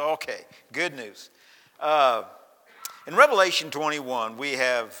Okay, good news. In Revelation 21, we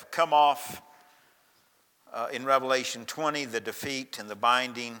have come off, in Revelation 20, the defeat and the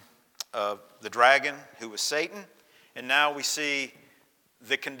binding of the dragon, who was Satan. And now we see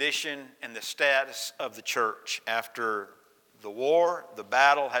the condition and the status of the church after the war, the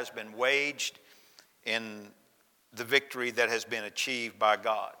battle has been waged in the victory that has been achieved by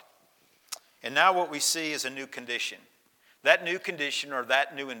God. And now what we see is a new condition. That new condition or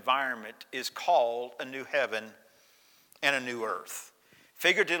that new environment is called a new heaven and a new earth.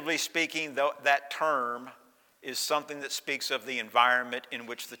 Figuratively speaking, that term is something that speaks of the environment in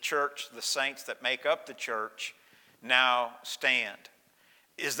which the church, the saints that make up the church, now stand.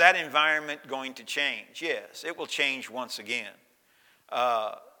 Is that environment going to change? Yes, it will change once again.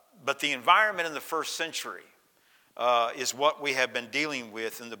 But the environment in the first century is what we have been dealing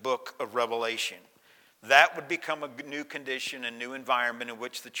with in the book of Revelation. That would become a new condition, a new environment in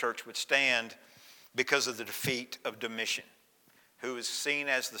which the church would stand because of the defeat of Domitian, who is seen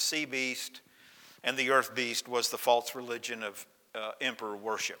as the sea beast, and the earth beast was the false religion of emperor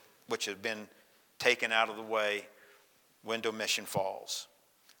worship, which had been taken out of the way when Domitian falls.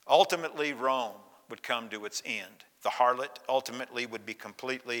 Ultimately, Rome would come to its end. The harlot ultimately would be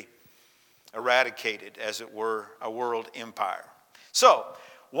completely eradicated, as it were, a world empire. So,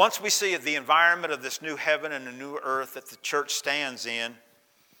 once we see the environment of this new heaven and a new earth that the church stands in,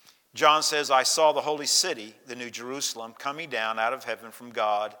 John says, I saw the holy city, the new Jerusalem, coming down out of heaven from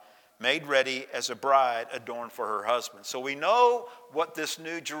God, made ready as a bride adorned for her husband. So we know what this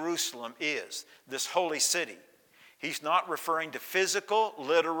new Jerusalem is, this holy city. He's not referring to physical,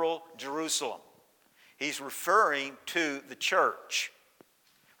 literal Jerusalem. He's referring to the church.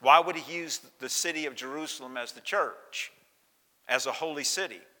 Why would he use the city of Jerusalem as the church, as a holy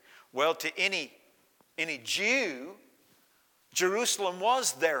city? Well, to any Jew, Jerusalem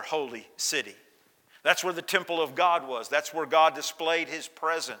was their holy city. That's where the temple of God was. That's where God displayed his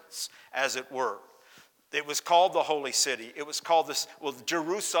presence, as it were. It was called the holy city. It was called this, well,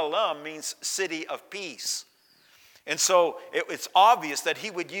 Jerusalem means city of peace. And so it's obvious that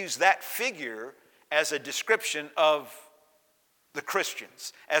he would use that figure as a description of the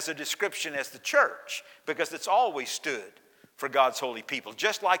Christians, as a description as the church, because it's always stood for God's holy people.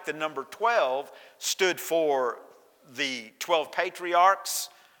 Just like the number 12 stood for the 12 patriarchs,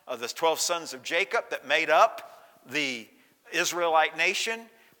 the 12 sons of Jacob that made up the Israelite nation,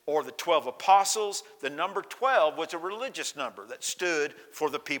 or the 12 apostles, the number 12 was a religious number that stood for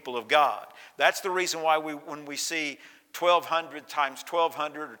the people of God. That's the reason why when we see 1,200 times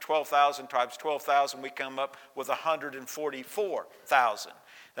 1,200 or 12,000 times 12,000, we come up with 144,000.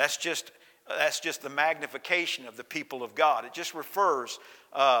 That's just the magnification of the people of God. It just refers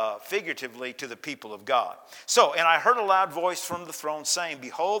figuratively to the people of God. So, and I heard a loud voice from the throne saying,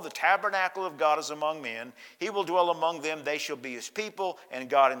 Behold, the tabernacle of God is among men. He will dwell among them. They shall be his people, and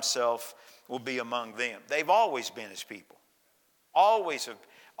God himself will be among them. They've always been his people. Always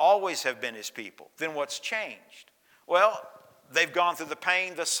have been his people. Then what's changed? Well, they've gone through the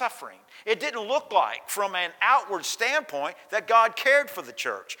pain, the suffering. It didn't look like, from an outward standpoint, that God cared for the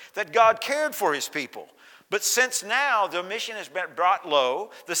church, that God cared for his people. But since now Domitian has been brought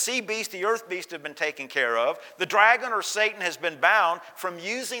low, the sea beast, the earth beast have been taken care of, the dragon or Satan has been bound from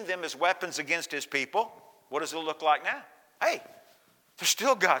using them as weapons against his people, what does it look like now? Hey, they're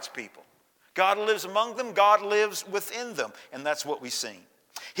still God's people. God lives among them, God lives within them, and that's what we've seen.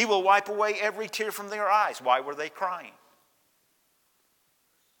 He will wipe away every tear from their eyes. Why were they crying?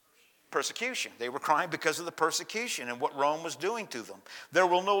 Persecution. They were crying because of the persecution and what Rome was doing to them. There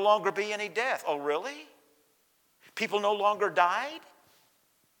will no longer be any death. Oh, really? People no longer died?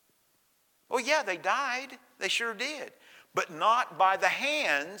 Oh, yeah, they died. They sure did. But not by the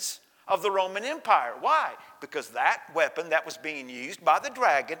hands of the Roman Empire. Why? Because that weapon that was being used by the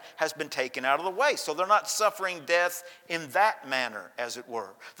dragon has been taken out of the way. So they're not suffering death in that manner, as it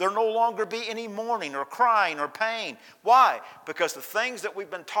were. There'll no longer be any mourning or crying or pain. Why? Because the things that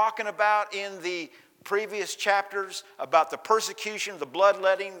we've been talking about in the previous chapters about the persecution, the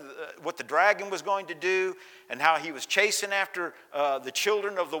bloodletting, what the dragon was going to do, and how he was chasing after the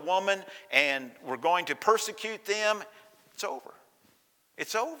children of the woman and were going to persecute them, it's over.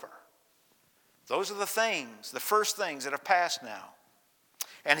 It's over. Those are the things, the first things that have passed now.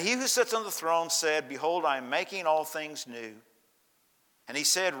 And he who sits on the throne said, Behold, I am making all things new. And he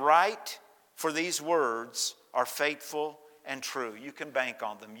said, Write, for these words are faithful and true. You can bank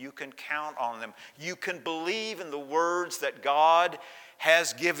on them. You can count on them. You can believe in the words that God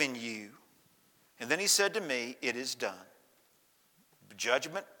has given you. And then he said to me, It is done.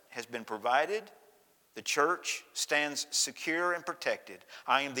 Judgment has been provided. The church stands secure and protected.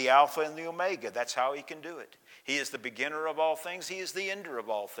 I am the Alpha and the Omega. That's how he can do it. He is the beginner of all things. He is the ender of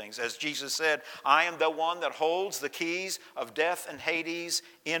all things. As Jesus said, I am the one that holds the keys of death and Hades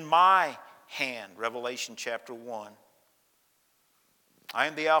in my hand. Revelation chapter 1. I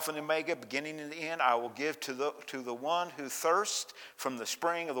am the Alpha and Omega, beginning and the end. I will give to the one who thirsts from the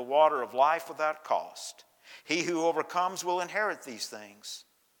spring of the water of life without cost. He who overcomes will inherit these things.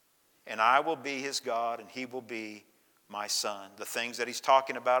 And I will be his God, and he will be my son. The things that he's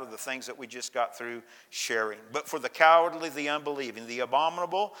talking about are the things that we just got through sharing. But for the cowardly, the unbelieving, the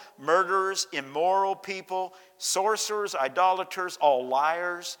abominable, murderers, immoral people, sorcerers, idolaters, all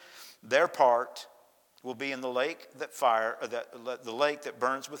liars, their part will be in the lake the lake that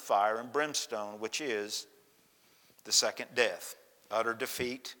burns with fire and brimstone, which is the second death, utter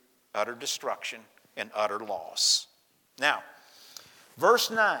defeat, utter destruction, and utter loss. Now, verse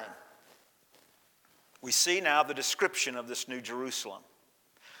 9. We see now the description of this New Jerusalem.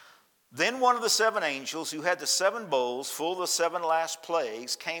 Then one of the 7 angels who had the 7 bowls full of the 7 last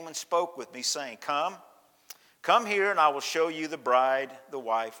plagues came and spoke with me, saying, Come here, and I will show you the bride, the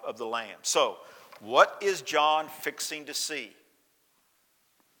wife of the Lamb. So, what is John fixing to see?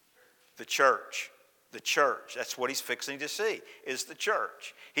 The church. The church. That's what he's fixing to see, is the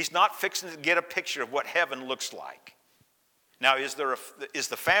church. He's not fixing to get a picture of what heaven looks like. Now, is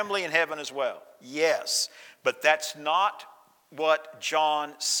the family in heaven as well? Yes, but that's not what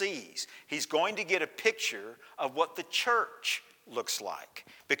John sees. He's going to get a picture of what the church looks like,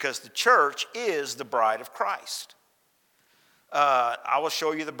 because the church is the bride of Christ. I will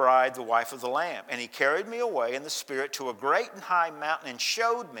show you the bride, the wife of the Lamb. And he carried me away in the Spirit to a great and high mountain and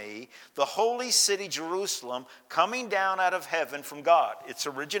showed me the holy city Jerusalem coming down out of heaven from God. Its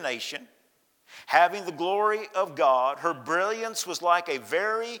origination. Having the glory of God, her brilliance was like a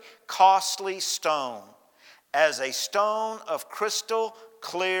very costly stone, as a stone of crystal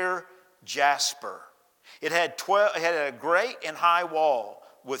clear jasper. It had a great and high wall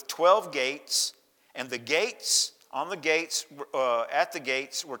with 12 gates, and the gates at the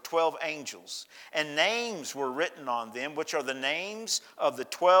gates were 12 angels, and names were written on them, which are the names of the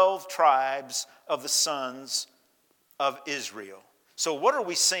 12 tribes of the sons of Israel. So what are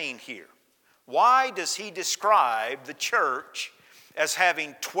we seeing here? Why does he describe the church as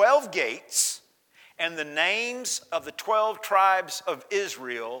having 12 gates and the names of the 12 tribes of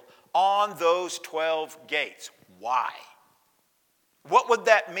Israel on those 12 gates? Why? What would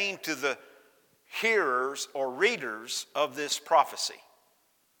that mean to the hearers or readers of this prophecy?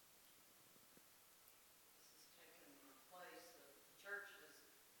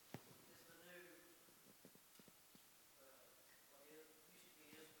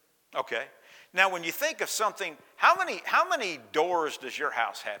 Okay. Now, when you think of something, how many doors does your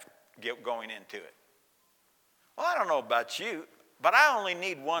house have going into it? Well, I don't know about you, but I only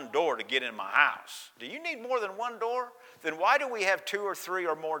need one door to get in my house. Do you need more than one door? Then why do we have 2 or 3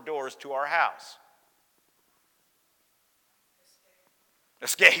 or more doors to our house?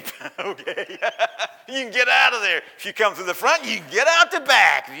 Escape. Okay. You can get out of there. If you come through the front, you can get out the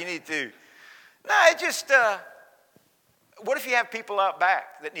back if you need to. No, it just... What if you have people out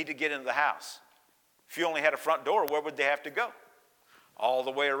back that need to get into the house? If you only had a front door, where would they have to go? All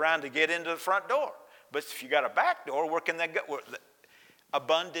the way around to get into the front door. But if you got a back door, where can they go?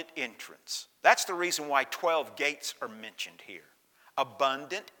 Abundant entrance. That's the reason why 12 gates are mentioned here.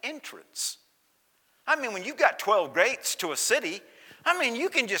 Abundant entrance. I mean, when you've got 12 gates to a city, you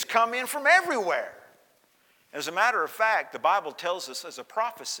can just come in from everywhere. As a matter of fact, the Bible tells us as a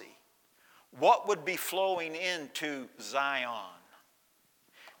prophecy, what would be flowing into Zion?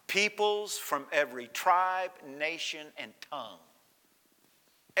 Peoples from every tribe, nation, and tongue.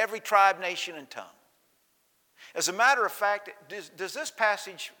 Every tribe, nation, and tongue. As a matter of fact, does this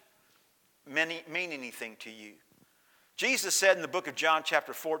passage mean anything to you? Jesus said in the book of John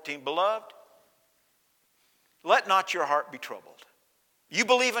chapter 14, Beloved, let not your heart be troubled. You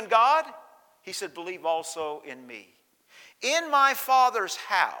believe in God? He said, believe also in me. In my Father's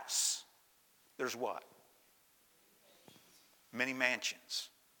house, there's what? Many mansions.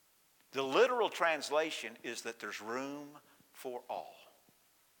 The literal translation is that there's room for all.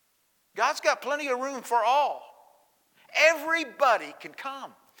 God's got plenty of room for all. Everybody can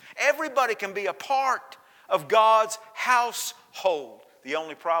come. Everybody can be a part of God's household. The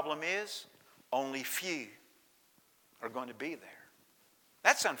only problem is, only few are going to be there.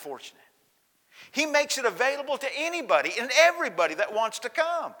 That's unfortunate. He makes it available to anybody and everybody that wants to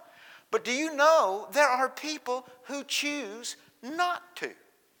come. But do you know there are people who choose not to?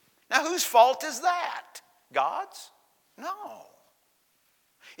 Now, whose fault is that? God's? No.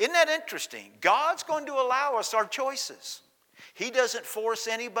 Isn't that interesting? God's going to allow us our choices. He doesn't force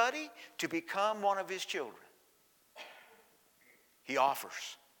anybody to become one of his children. He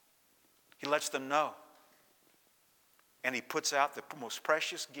offers. He lets them know. And he puts out the most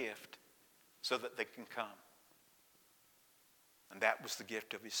precious gift so that they can come. And that was the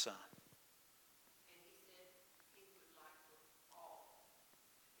gift of his Son. And he said he would like for all to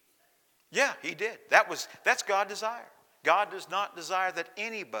be saved. Yeah, he did. That's God's desire. God does not desire that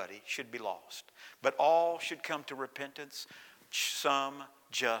anybody should be lost, but all should come to repentance. Some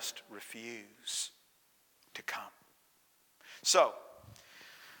just refuse to come. So,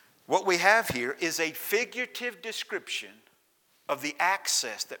 what we have here is a figurative description of the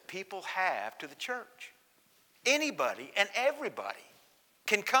access that people have to the church. Anybody and everybody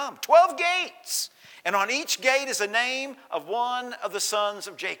can come. 12 gates. And on each gate is a name of one of the sons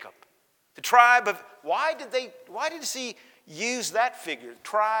of Jacob. The tribe of, why did he use that figure?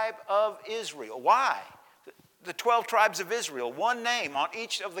 Tribe of Israel. Why? The 12 tribes of Israel, one name on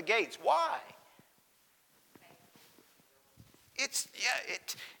each of the gates. Why? It's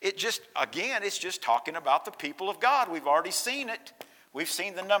just talking about the people of God. We've already seen it. We've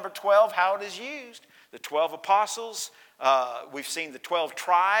seen the number 12, how it is used. The 12 apostles. We've seen the 12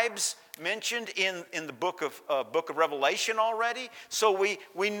 tribes mentioned in the book of Revelation already. So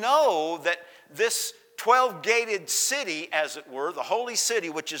we know that this 12-gated city, as it were, the holy city,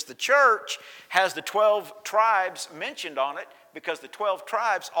 which is the church, has the 12 tribes mentioned on it because the 12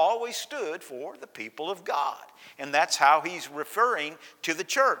 tribes always stood for the people of God. And that's how he's referring to the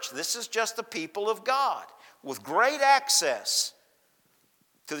church. This is just the people of God with great access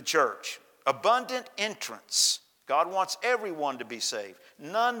to the church. Abundant entrance. God wants everyone to be saved,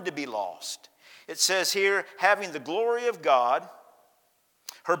 none to be lost. It says here, having the glory of God,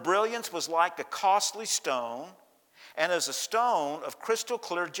 her brilliance was like a costly stone, and as a stone of crystal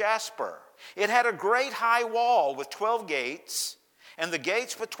clear jasper. It had a great high wall with 12 gates, and the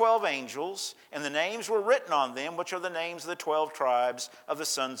gates with 12 angels, and the names were written on them, which are the names of the 12 tribes of the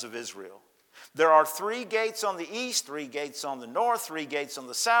sons of Israel. There are 3 gates on the east, 3 gates on the north, 3 gates on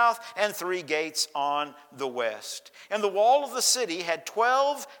the south, and 3 gates on the west. And the wall of the city had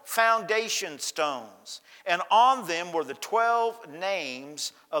 12 foundation stones, and on them were the 12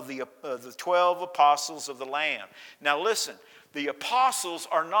 names of the 12 apostles of the Lamb. Now listen, the apostles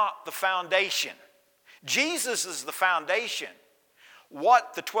are not the foundation. Jesus is the foundation.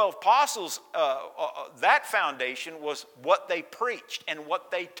 What the 12 apostles, that foundation was what they preached and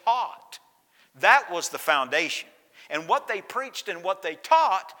what they taught. That was the foundation. And what they preached and what they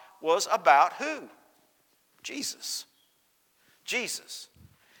taught was about who? Jesus. Jesus.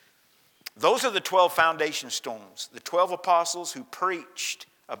 Those are the 12 foundation stones, the 12 apostles who preached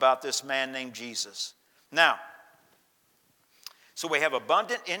about this man named Jesus. Now, so we have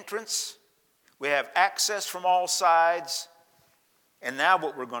abundant entrance, we have access from all sides, and now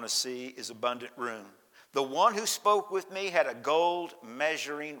what we're going to see is abundant room. The one who spoke with me had a gold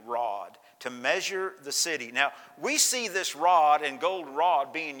measuring rod to measure the city. Now, we see this rod and gold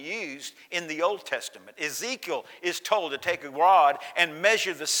rod being used in the Old Testament. Ezekiel is told to take a rod and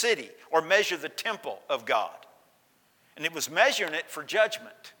measure the city or measure the temple of God. And it was measuring it for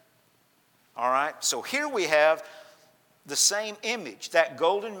judgment. All right, so here we have the same image, that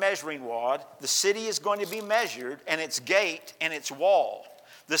golden measuring rod. The city is going to be measured, and its gate and its wall.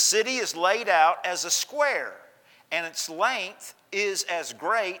 The city is laid out as a square, and its length is as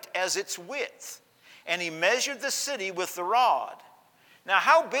great as its width. And he measured the city with the rod. Now,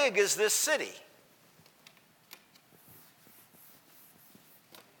 how big is this city?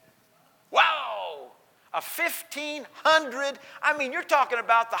 Wow! A 1,500, I mean, you're talking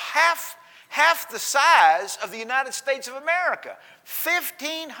about the half the size of the United States of America.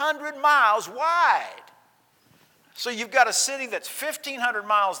 1,500 miles wide. So you've got a city that's 1,500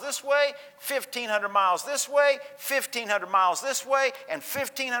 miles this way, 1,500 miles this way, 1,500 miles this way, and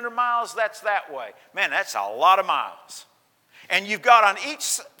 1,500 miles that's that way. Man, that's a lot of miles. And you've got on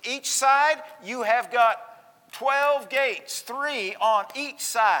each side, you have got 12 gates, 3 on each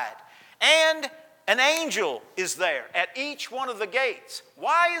side. And an angel is there at each one of the gates.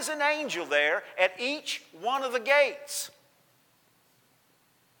 Why is an angel there at each one of the gates?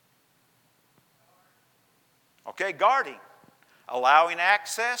 Okay, guarding, allowing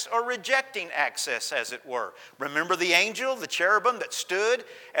access or rejecting access, as it were. Remember the angel, the cherubim that stood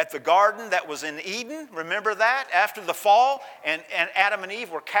at the garden that was in Eden? Remember that? After the fall and Adam and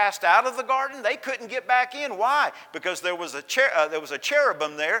Eve were cast out of the garden, they couldn't get back in. Why? Because there was a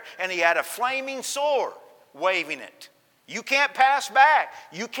cherubim there, and he had a flaming sword waving it. You can't pass back.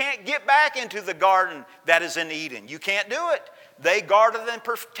 You can't get back into the garden that is in Eden. You can't do it They guarded and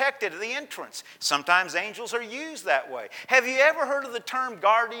protected the entrance. Sometimes angels are used that way. Have you ever heard of the term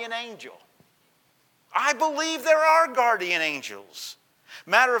guardian angel? I believe there are guardian angels.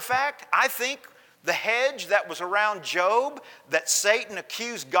 Matter of fact, I think the hedge that was around Job that Satan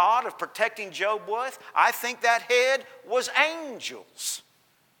accused God of protecting Job with, I think that head was angels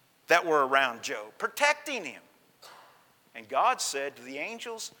that were around Job, protecting him. And God said to the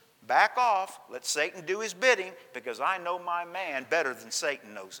angels, back off, let Satan do his bidding, because I know my man better than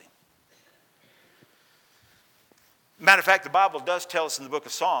Satan knows him. Matter of fact, the Bible does tell us in the book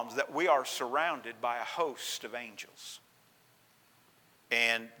of Psalms that we are surrounded by a host of angels.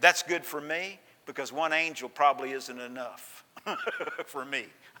 And that's good for me, because one angel probably isn't enough for me.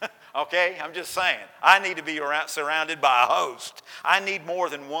 Okay? I'm just saying. I need to be surrounded by a host. I need more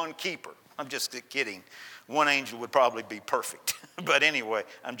than one keeper. I'm just kidding. One angel would probably be perfect. But anyway,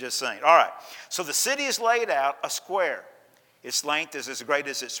 I'm just saying. All right. So the city is laid out a square. Its length is as great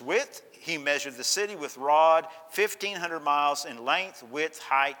as its width. He measured the city with rod. 1,500 miles in length, width,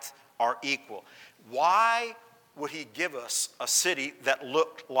 height are equal. Why would he give us a city that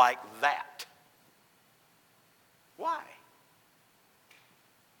looked like that? Why?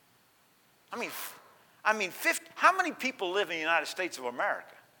 How many people live in the United States of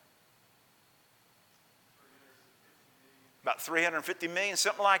America? About 350 million,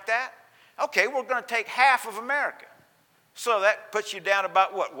 something like that? Okay, we're going to take half of America. So that puts you down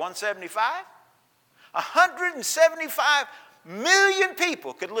about what, 175? 175 million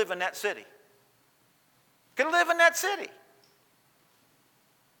people could live in that city. Could live in that city.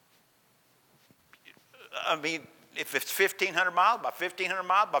 I mean, if it's 1,500 miles by 1,500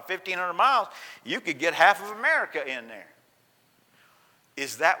 miles by 1,500 miles, you could get half of America in there.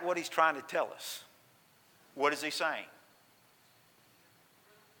 Is that what he's trying to tell us? What is he saying?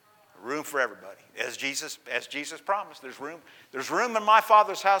 Room for everybody. As Jesus promised, there's room in my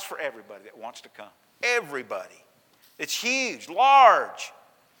Father's house for everybody that wants to come. Everybody. It's huge, large.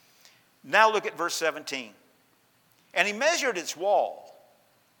 Now look at verse 17. And he measured its wall,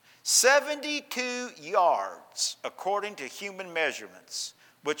 72 yards, according to human measurements,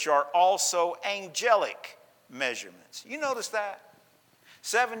 which are also angelic measurements. You notice that?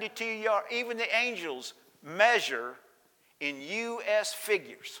 72 yards. Even the angels measure in U.S.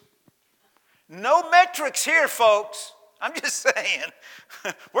 figures. No metrics here, folks. I'm just saying.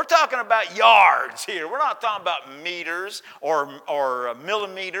 We're talking about yards here. We're not talking about meters or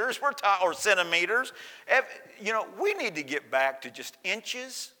millimeters or centimeters. We need to get back to just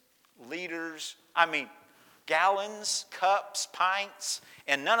inches, liters, gallons, cups, pints,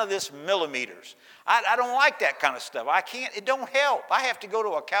 and none of this millimeters. I don't like that kind of stuff. It don't help. I have to go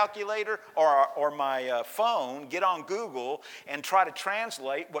to a calculator or my phone, get on Google, and try to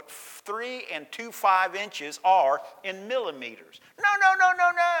translate what 3 2/5 inches are in millimeters.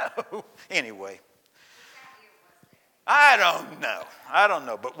 No. Anyway. I don't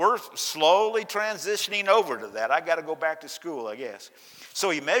know. But we're slowly transitioning over to that. I got to go back to school, I guess. So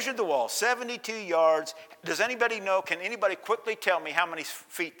he measured the wall, 72 yards. Does anybody know, can anybody quickly tell me how many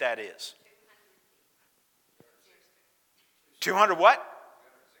feet that is? 200 what?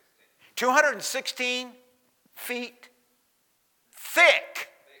 216 feet thick.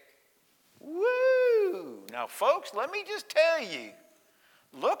 Woo! Now, folks, let me just tell you,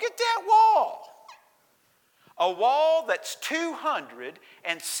 look at that wall. A wall that's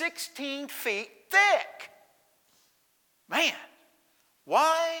 216 feet thick. Man,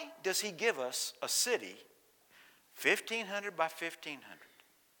 why does he give us a city 1,500 by 1,500,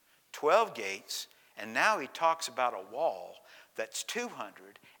 12 gates, and now he talks about a wall that's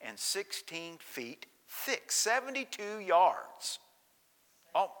 216 feet thick, 72 yards.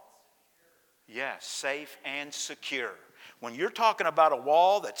 Oh, yes, safe and secure. When you're talking about a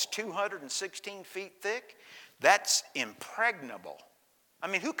wall that's 216 feet thick, that's impregnable.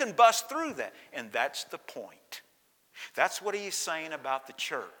 Who can bust through that? And that's the point. That's what he's saying about the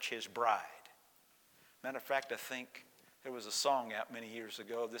church, his bride. Matter of fact, I think there was a song out many years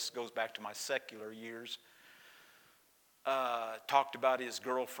ago. This goes back to my secular years. Talked about his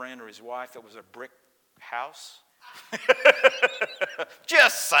girlfriend or his wife that was a brick house.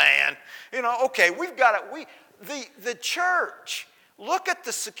 Just saying. Okay, we've got it. The church, look at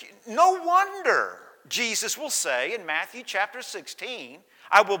no wonder Jesus will say in Matthew chapter 16,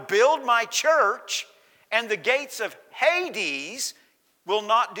 I will build my church and the gates of Hades will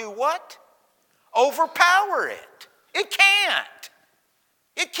not do what? Overpower it. It can't.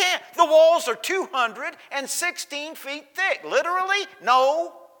 It can't. The walls are 216 feet thick. Literally,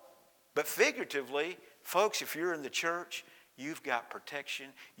 no. But figuratively, folks, if you're in the church, you've got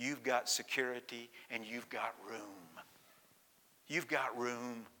protection, you've got security, and you've got room. You've got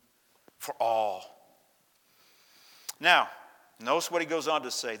room for all. Now, notice what he goes on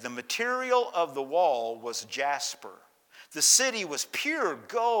to say. The material of the wall was jasper. The city was pure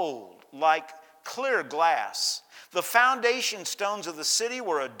gold, like clear glass. The foundation stones of the city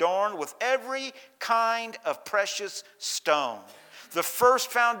were adorned with every kind of precious stone. The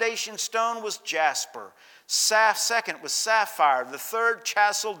first foundation stone was jasper. Second was sapphire. The third,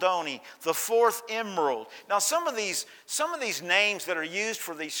 chalcedony. The fourth, emerald. Now, some of these names that are used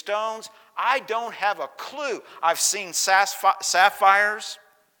for these stones, I don't have a clue. I've seen sapphires.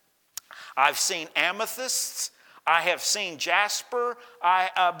 I've seen amethysts. I have seen jasper.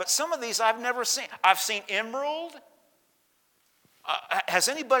 But some of these I've never seen. I've seen emerald. Has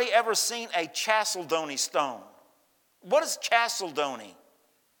anybody ever seen a chalcedony stone? What is chalcedony?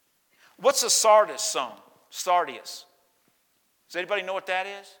 What's a sardius stone? Sardius. Does anybody know what that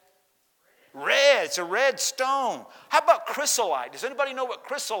is? Red. It's a red stone. How about chrysolite? Does anybody know what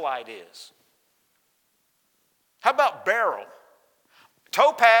chrysolite is? How about beryl?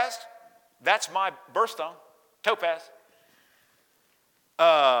 Topaz. That's my birthstone. Topaz.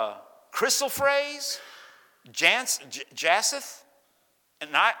 Chrysoprase. Jacinth. And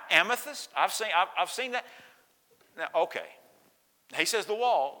not amethyst. I've seen that. Now, okay. He says the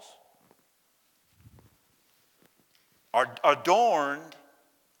walls are adorned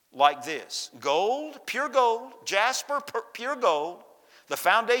like this. Gold, pure gold. Jasper, pure gold. The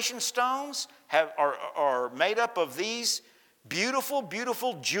foundation stones are made up of these beautiful,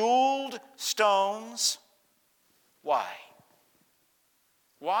 beautiful jeweled stones. Why?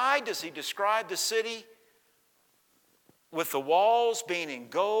 Why does he describe the city with the walls being in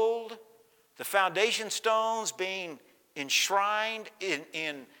gold, the foundation stones being enshrined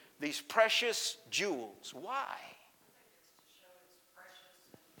in these precious jewels? Why?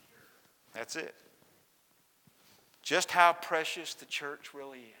 That's it. Just how precious the church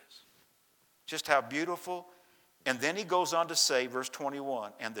really is. Just how beautiful. And then he goes on to say, verse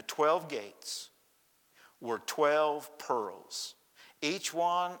 21, and the 12 gates were 12 pearls. Each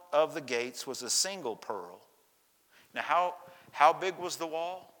one of the gates was a single pearl. Now, how big was the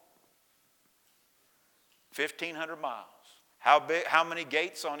wall? 1,500 miles. How many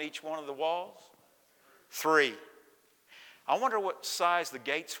gates on each one of the walls? 3. I wonder what size the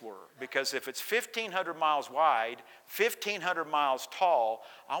gates were, because if it's 1,500 miles wide, 1,500 miles tall,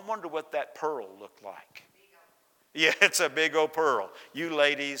 I wonder what that pearl looked like. Yeah, it's a big old pearl. You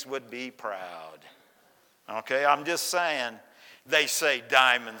ladies would be proud. Okay, I'm just saying. They say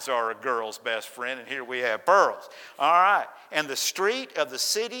diamonds are a girl's best friend, and here we have pearls. All right. And the street of the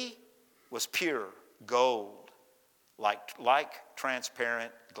city was pure gold, like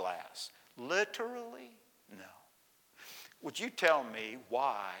transparent glass. Literally? No. Would you tell me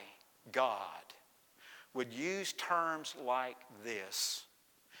why God would use terms like this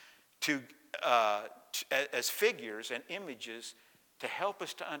as figures and images to help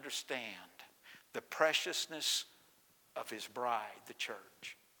us to understand the preciousness of his bride, the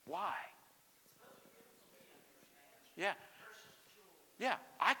church? Why? Yeah. Yeah,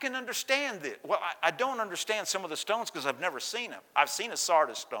 I can understand this. Well, I don't understand some of the stones because I've never seen them. I've seen a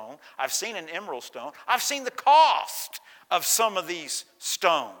sardius stone. I've seen an emerald stone. I've seen the cost of some of these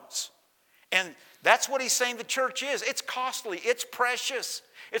stones. And that's what he's saying the church is. It's costly. It's precious.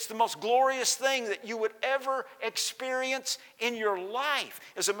 It's the most glorious thing that you would ever experience in your life.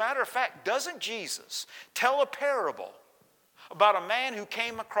 As a matter of fact, doesn't Jesus tell a parable about a man who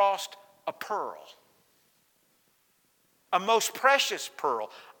came across a pearl? A most precious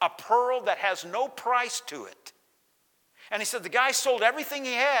pearl. A pearl that has no price to it. And he said the guy sold everything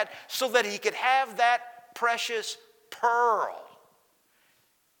he had so that he could have that precious pearl.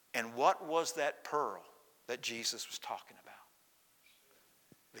 And what was that pearl that Jesus was talking about?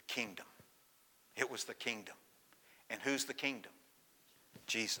 The kingdom. It was the kingdom. And who's the kingdom?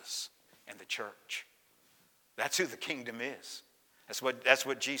 Jesus and the church. That's who the kingdom is. That's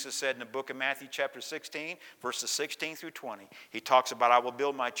what Jesus said in the book of Matthew chapter 16, verses 16 through 20. He talks about, I will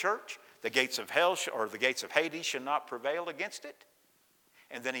build my church. The gates of hell or the gates of Hades shall not prevail against it.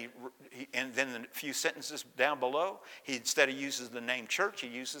 And then in a few sentences down below, he instead of uses the name church, he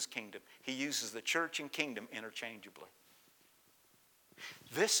uses kingdom. He uses the church and kingdom interchangeably.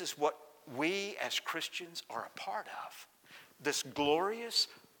 This is what we as Christians are a part of. This glorious,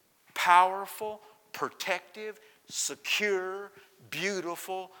 powerful, protective, secure,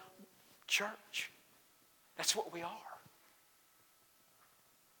 beautiful church. That's what we are.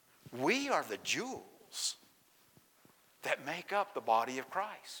 We are the jewels that make up the body of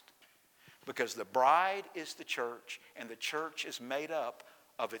Christ. Because the bride is the church, and the church is made up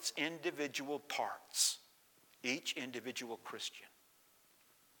of its individual parts. Each individual Christian.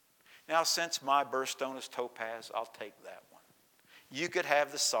 Now, since my birthstone is topaz, I'll take that one. You could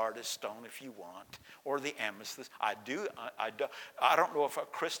have the sardis stone if you want, or the amethyst. I don't know if a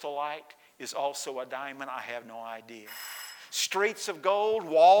chrysolite is also a diamond. I have no idea. Streets of gold,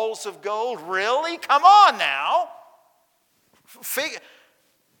 walls of gold. Really? Come on now.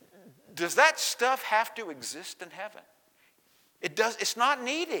 Does that stuff have to exist in heaven? It does. It's not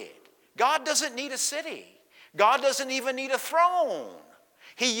needed. God doesn't need a city. God doesn't even need a throne.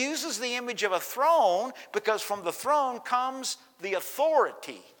 He uses the image of a throne because from the throne comes the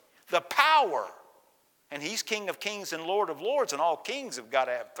authority, the power. And he's King of kings and Lord of lords, and all kings have got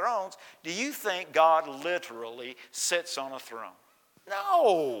to have thrones. Do you think God literally sits on a throne?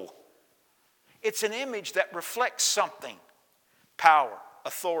 No. It's an image that reflects something. Power,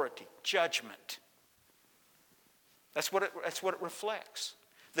 authority, judgment. That's what it reflects.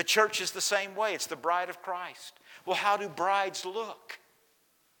 The church is the same way. It's the bride of Christ. Well, how do brides look?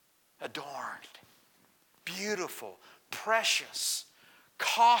 Adorned, beautiful, precious,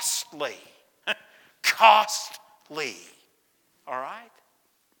 costly. Costly. All right?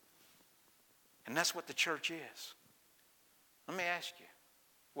 And that's what the church is. Let me ask you,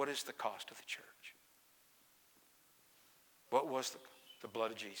 what is the cost of the church? What was the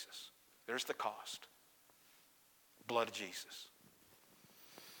blood of Jesus? There's the cost. Blood of Jesus.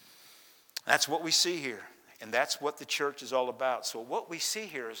 That's what we see here. And that's what the church is all about. So what we see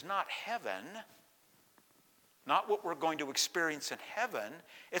here is not heaven, not what we're going to experience in heaven.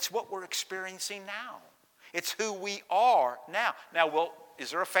 It's what we're experiencing now. It's who we are now. Now, well, is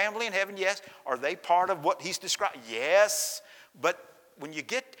there a family in heaven? Yes. Are they part of what he's described? Yes. But when you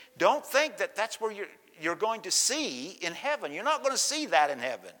don't think that that's where you're going to see in heaven. You're not going to see that in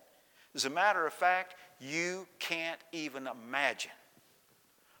heaven. As a matter of fact, you can't even imagine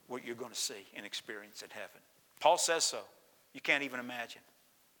what you're going to see and experience in heaven. Paul says so. You can't even imagine.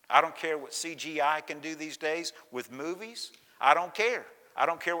 I don't care what CGI can do these days with movies. I don't care. I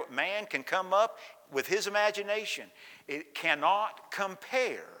don't care what man can come up with his imagination. It cannot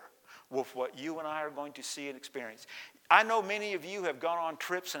compare with what you and I are going to see and experience. I know many of you have gone on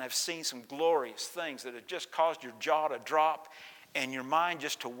trips and have seen some glorious things that have just caused your jaw to drop and your mind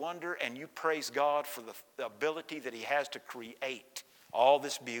just to wonder, and you praise God for the ability that he has to create all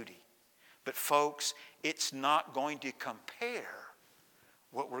this beauty. But folks, it's not going to compare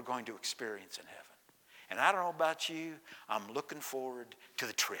what we're going to experience in heaven. And I don't know about you, I'm looking forward to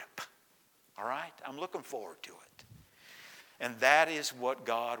the trip. All right? I'm looking forward to it. And that is what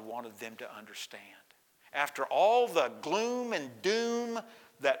God wanted them to understand. After all the gloom and doom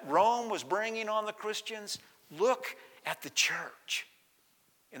that Rome was bringing on the Christians, look at the church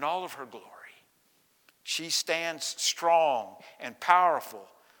in all of her glory. She stands strong and powerful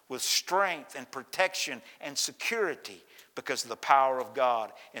with strength and protection and security because of the power of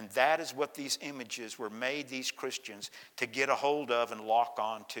God. And that is what these images were made these Christians to get a hold of and lock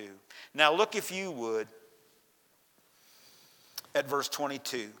on to. Now look, if you would, at verse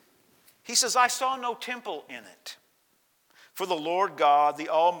 22. He says, I saw no temple in it, for the Lord God, the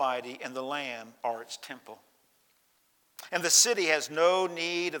Almighty, and the Lamb are its temple. And the city has no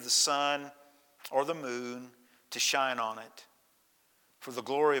need of the sun or the moon to shine on it, for the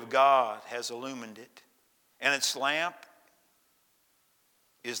glory of God has illumined it, and its lamp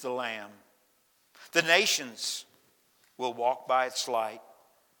is the Lamb. The nations will walk by its light.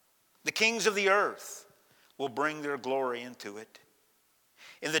 The kings of the earth will bring their glory into it.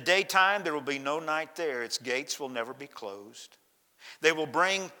 In the daytime there will be no night there. Its gates will never be closed. They will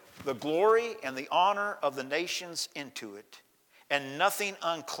bring the glory and the honor of the nations into it, and nothing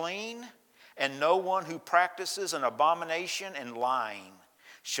unclean and no one who practices an abomination and lying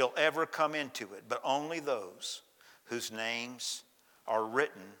shall ever come into it, but only those whose names are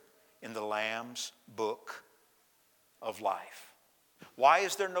written in the Lamb's book of life. Why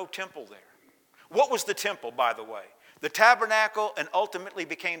is there no temple there? What was the temple, by the way? The tabernacle and ultimately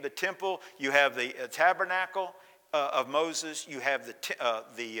became the temple. You have the tabernacle of Moses. You have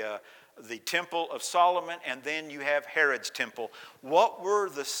the temple of Solomon, and then you have Herod's temple. What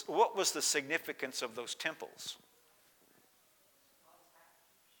was the significance of those temples?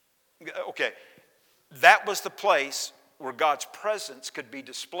 Okay, that was the place where God's presence could be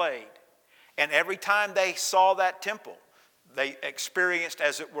displayed. And every time they saw that temple, they experienced,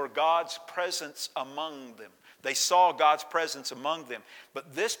 as it were, God's presence among them. They saw God's presence among them.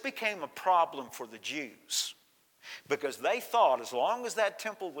 But this became a problem for the Jews, because they thought as long as that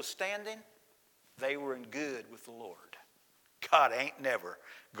temple was standing, they were in good with the Lord. God ain't never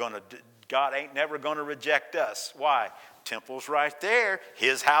going to reject us. Why? Temple's right there.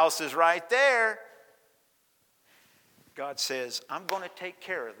 His house is right there. God says, I'm going to take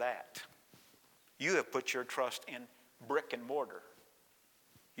care of that. You have put your trust in brick and mortar.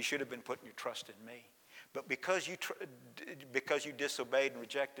 You should have been putting your trust in me. But because you disobeyed and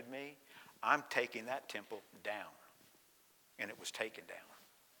rejected me, I'm taking that temple down. And it was taken down.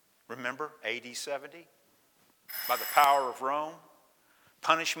 Remember, AD 70? By the power of Rome,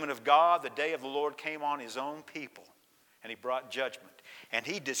 punishment of God, the day of the Lord came on his own people. And he brought judgment. And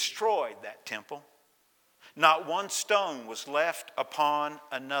he destroyed that temple. Not one stone was left upon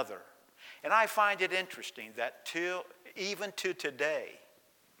another. And I find it interesting that even to today,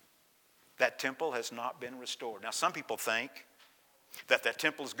 that temple has not been restored. Now, some people think that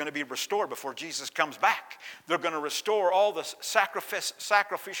temple is going to be restored before Jesus comes back. They're going to restore all the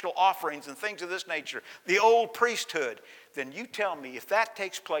sacrificial offerings and things of this nature, the old priesthood. Then you tell me, if that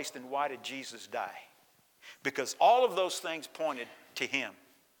takes place, then why did Jesus die? Because all of those things pointed to him.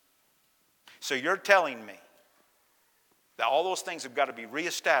 So you're telling me that all those things have got to be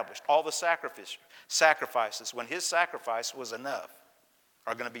reestablished, all the sacrifices, when his sacrifice was enough,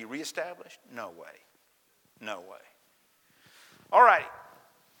 are going to be reestablished? No way. No way. All right.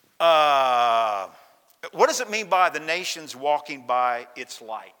 What does it mean by the nations walking by its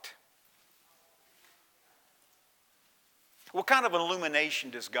light? What kind of illumination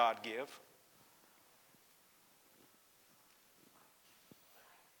does God give?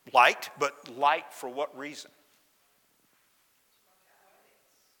 Light, but light for what reason?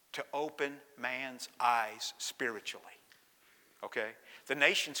 To open man's eyes spiritually. Okay? The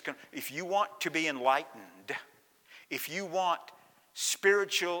nations can, if you want to be enlightened, if you want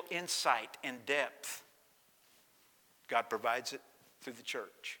spiritual insight and depth, God provides it through the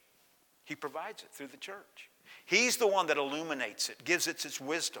church. He provides it through the church. He's the one that illuminates it, gives it its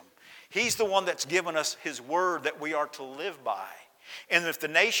wisdom. He's the one that's given us his word that we are to live by. And if the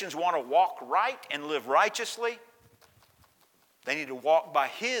nations want to walk right and live righteously, they need to walk by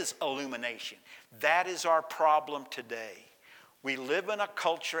his illumination. That is our problem today. We live in a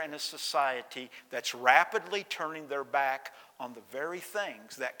culture and a society that's rapidly turning their back on the very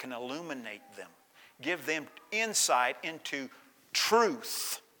things that can illuminate them, give them insight into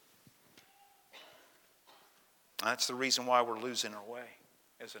truth. That's the reason why we're losing our way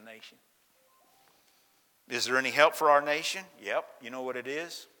as a nation. Is there any help for our nation? Yep. You know what it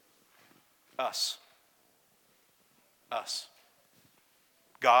is? Us. Us.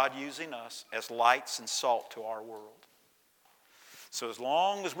 God using us as lights and salt to our world. So as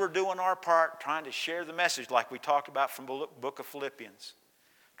long as we're doing our part, trying to share the message like we talked about from the book of Philippians,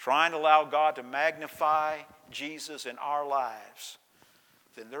 trying to allow God to magnify Jesus in our lives,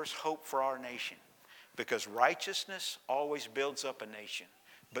 then there's hope for our nation. Because righteousness always builds up a nation.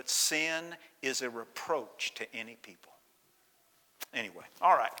 But sin is a reproach to any people. Anyway,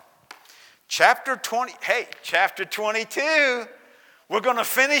 all right. Chapter 22. We're going to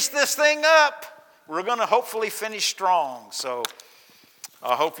finish this thing up. We're going to hopefully finish strong. So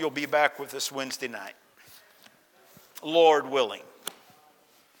I hope you'll be back with us Wednesday night, Lord willing.